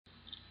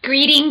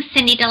Greetings,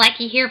 Cindy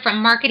Delecki here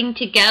from Marketing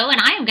to Go,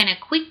 and I am going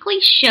to quickly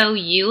show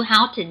you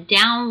how to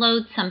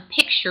download some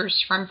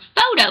pictures from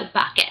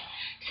Photobucket.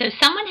 So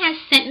someone has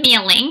sent me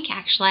a link,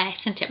 actually I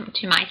sent it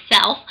to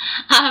myself,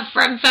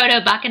 from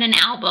Photobucket, an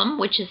album,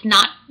 which is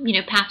not,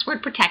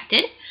 password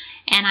protected,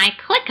 and I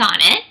click on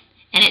it,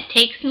 and it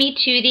takes me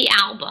to the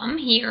album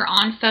here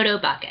on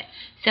Photobucket.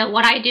 So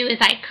what I do is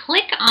I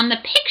click on the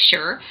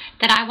picture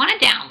that I want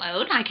to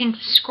download. I can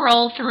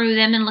scroll through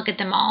them and look at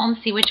them all and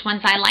see which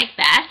ones I like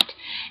best.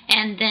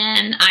 And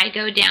then I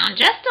go down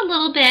just a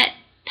little bit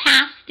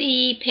past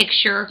the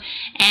picture,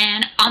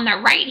 and on the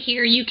right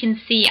here you can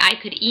see I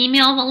could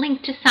email the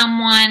link to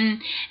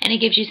someone, and it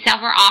gives you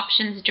several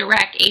options: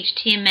 direct,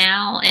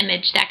 HTML,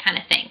 image, that kind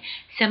of thing.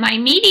 So my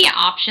media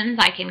options,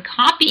 I can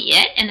copy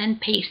it and then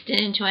paste it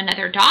into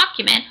another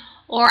document,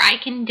 or I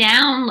can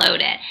download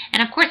it.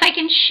 And of course I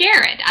can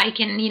share it. I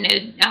can,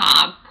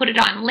 put it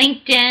on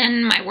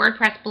LinkedIn, my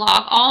WordPress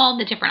blog, all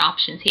the different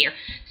options here.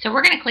 So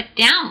we're going to click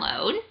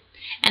download,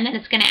 and then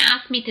it's going to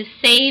ask me to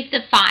save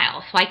the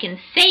file. So I can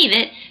save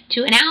it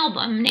to an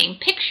album named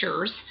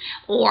Pictures,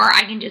 or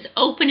I can just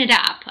open it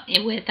up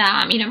with,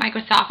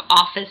 Microsoft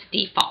Office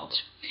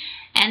default.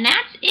 And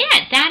that's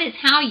it. That is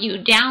how you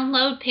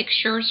download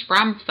pictures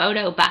from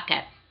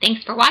Photobucket.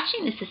 Thanks for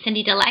watching. This is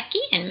Cindy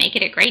Delecki, and make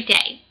it a great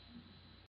day.